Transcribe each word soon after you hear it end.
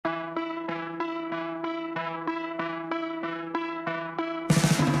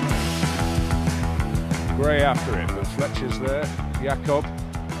Gray after him, but Fletcher's there. Jakob,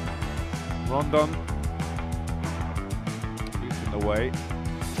 Rondon, he's in the way.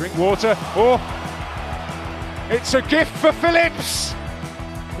 Drink water. Oh, it's a gift for Phillips,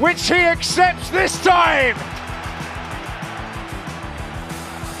 which he accepts this time.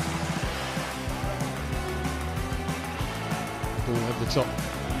 Ball over the top,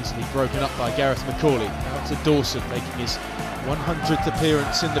 easily broken up by Gareth McCauley. Out to Dawson, making his 100th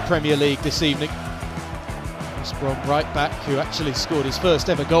appearance in the Premier League this evening. West Brom right back, who actually scored his first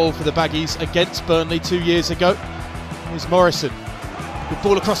ever goal for the Baggies against Burnley 2 years ago. Here's Morrison. Good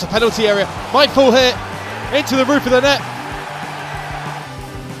ball across the penalty area. Might fall here into the roof of the net.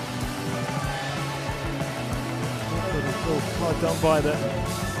 Well done by the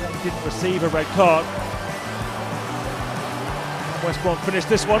didn't receive a red card. West Brom finish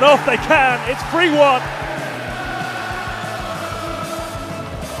this one off. They can. It's 3-1.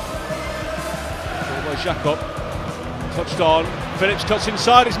 Almost Jakob touched on. Phillips cuts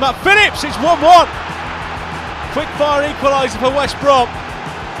inside. It's Matt Phillips. It's 1-1. Quick fire equaliser for West Brom.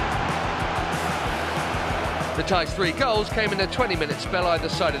 The tie's 3 goals came in a 20-minute spell either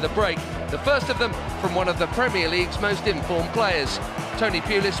side of the break, the first of them from one of the Premier League's most informed players. Tony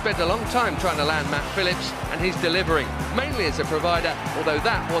Pulis spent a long time trying to land Matt Phillips, and he's delivering, mainly as a provider, although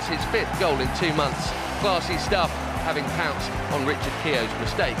that was his 5th goal in 2 months. Classy stuff, having pounced on Richard Keogh's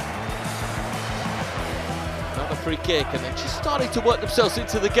mistake. Another free kick, and then just starting to work themselves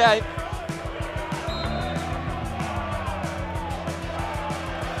into the game.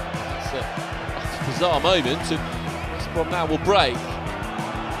 It's a bizarre moment, and West Brom now will break.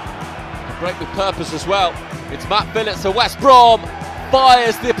 A break with purpose as well. It's Matt Phillips for West Brom.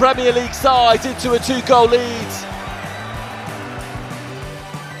 Fires the Premier League side into a 2-goal lead.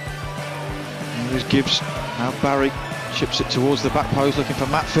 Here's Gibbs. Now Barry chips it towards the back post, looking for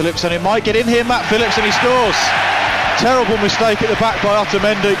Matt Phillips, and it might get in here. Matt Phillips, and he scores. Terrible mistake at the back by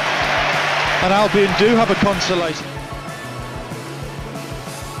Otamendi, and Albion do have a consolation.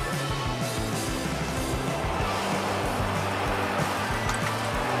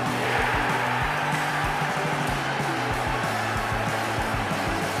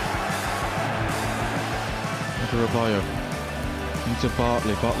 Rabayo into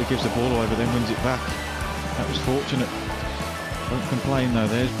Bartley. Bartley gives the ball away, but then wins it back. That was fortunate. Don't complain though.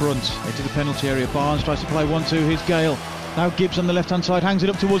 There's Brunt into the penalty area. Barnes tries to play 1-2. Here's Gale. Now Gibbs on the left hand side, hangs it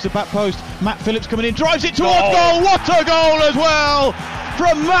up towards the back post. Matt Phillips coming in, drives it towards goal. What a goal as well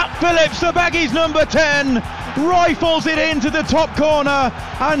from Matt Phillips, the Baggies number 10. Rifles it into the top corner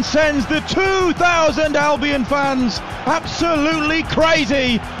and sends the 2,000 Albion fans absolutely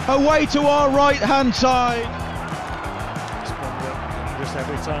crazy away to our right hand side.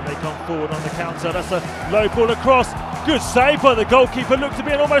 Every time they come forward on the counter, that's a low ball across. Good save by the goalkeeper, looked to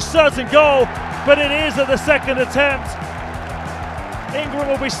be an almost certain goal, but it is at the second attempt. Ingram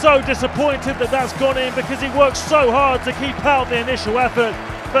will be so disappointed that that's gone in because he worked so hard to keep out the initial effort,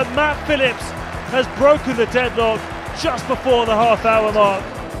 but Matt Phillips has broken the deadlock just before the half-hour mark.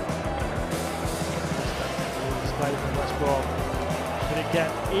 West Brom. Can it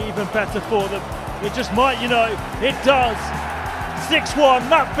get even better for them? It just might, you know, it does. 6-1,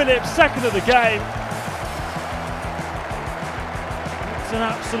 Matt Phillips, second of the game. It's an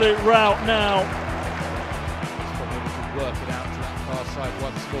absolute rout now. He's probably able to work it out to that far side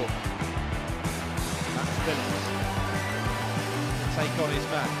once more. Matt Phillips. Take on his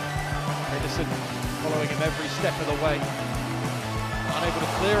man. Henderson following him every step of the way. Unable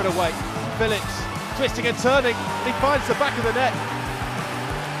to clear it away. Phillips twisting and turning. He finds the back of the net.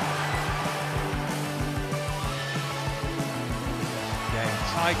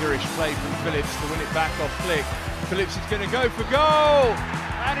 Tigerish play from Phillips to win it back off flick. Phillips is going to go for goal,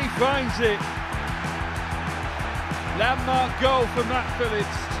 and he finds it. Landmark goal for Matt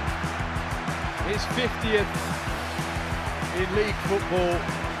Phillips. His 50th in league football.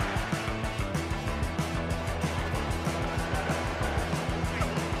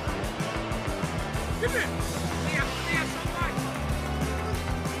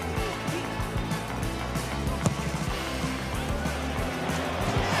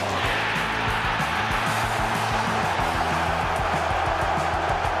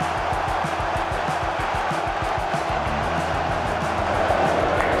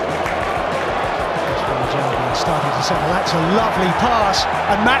 Starting to settle. That's a lovely pass,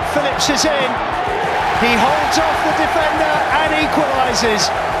 and Matt Phillips is in. He holds off the defender and equalises.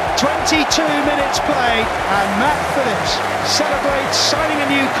 22 minutes played, and Matt Phillips celebrates signing a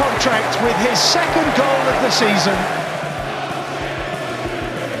new contract with his second goal of the season.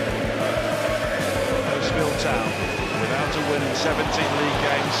 Town without a win in 17 league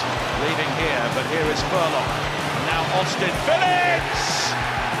games, leading here, but here is Furlong. Now Austin Phillips!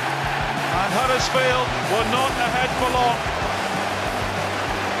 And Huddersfield were not ahead for long.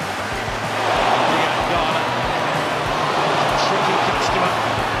 Tricky customer.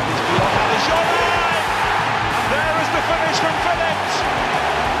 He's beyond the shot line! And there is the finish from Phillips!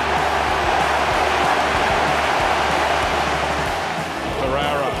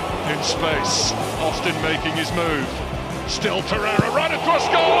 Pereira in space. Austin making his move. Still Pereira right across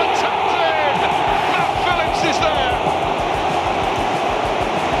goal and tapped in! Matt Phillips is there!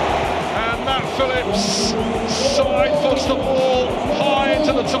 And Matt Phillips side-foots the ball high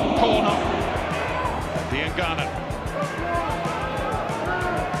into the top corner. Diangana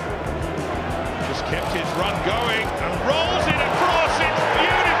just kept his run going and rolls it across. It's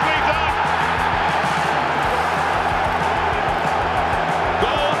beautifully done.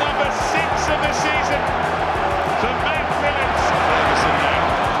 Goal number 6 of the season to Matt Phillips. Ferguson now.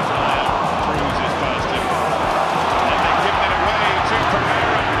 Cruises past him. And they've given it away to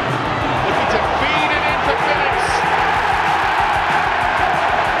Pereira. Looking to feed it in for Phillips.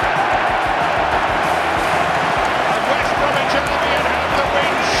 And West Bromwich Albion have the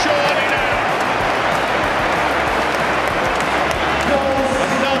win surely now.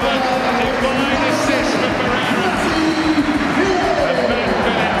 Another divine assist for Pereira. And Matt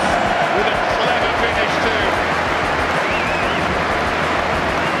Phillips with a clever finish too.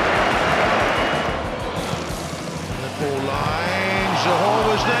 Ball line, Zahor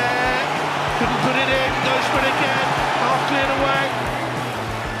was there, couldn't put it in, goes for it again, half cleared away.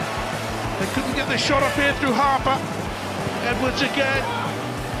 They couldn't get the shot up here through Harper. Edwards again,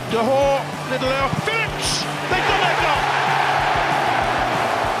 Zahor, little out, Phillips! They've got that goal!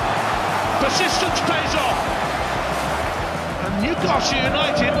 Persistence pays off. And Newcastle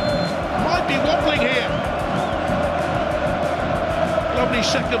United might be wobbling here. Lovely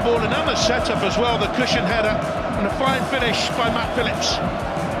second ball, another setup as well, the cushion header. And a fine finish by Matt Phillips.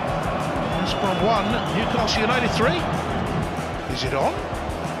 West Brom 1, Newcastle United 3. Is it on?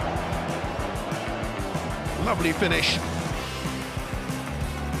 Lovely finish.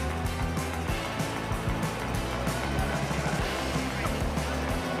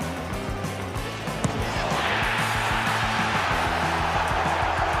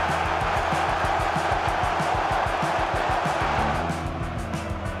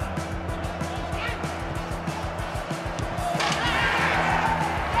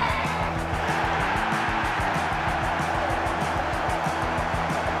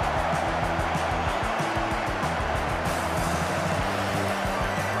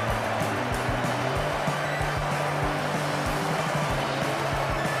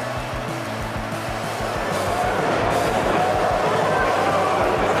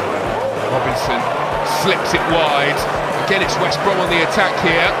 Slips it wide. Again, it's West Brom on the attack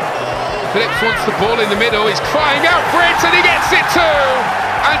here. Phillips wants the ball in the middle. He's crying out for it, and he gets it too.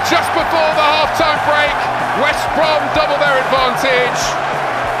 And just before the half-time break, West Brom double their advantage.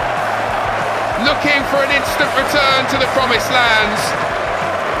 Looking for an instant return to the promised lands.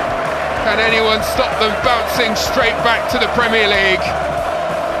 Can anyone stop them bouncing straight back to the Premier League?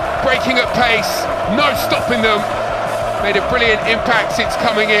 Breaking at pace, no stopping them. Made a brilliant impact since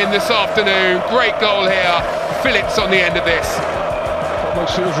coming in this afternoon. Great goal here. Phillips on the end of this.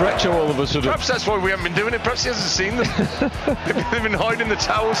 Almost feels retro all of a sudden. Perhaps that's why we haven't been doing it. Perhaps he hasn't seen them. They've been hiding the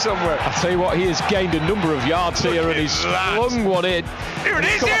towel somewhere. I tell you what, he has gained a number of yards here and he's flung one in. Here it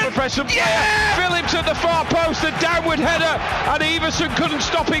is, yeah! Phillips at the far post, a downward header, and Everson couldn't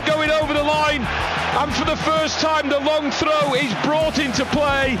stop it going over the line. And for the first time, the long throw is brought into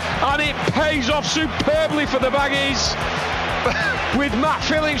play, and it pays off superbly for the Baggies. With Matt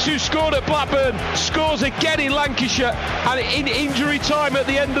Phillips, who scored at Blackburn, scores again in Lancashire, and in injury time at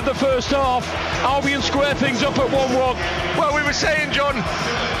the end of the first half, Albion square things up at 1-1. Well, we were saying, John,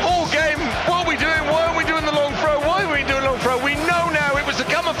 all game, what are we doing? Why aren't we doing the long throw? Why are we doing long throw? We know now it was the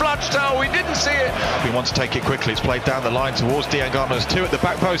camouflage towel. We didn't see it. We want to take it quickly. It's played down the line towards Diangana's 2 at the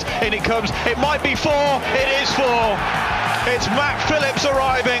back post. In it comes. It might be 4. It is 4. It's Matt Phillips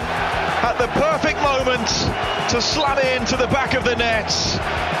arriving at the perfect moment to slam it into the back of the net.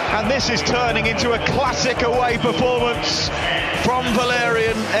 And this is turning into a classic away performance from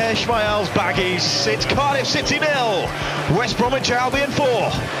Valerian Ismail's Baggies. It's Cardiff City 0, West Bromwich Albion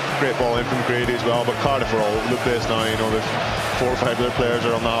 4. Great ball in from Grady as well, but Cardiff are all over the place now. You know, there's 4 or 5 other players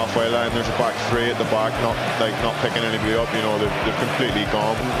are on the halfway line. There's a back 3 at the back, not picking anybody up. You know, they've completely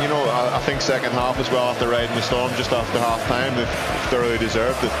gone. You know, I think second half as well, after riding the storm just after half time, they've thoroughly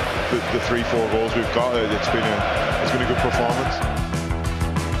deserved the 3-4 goals we've got. It's been a good performance.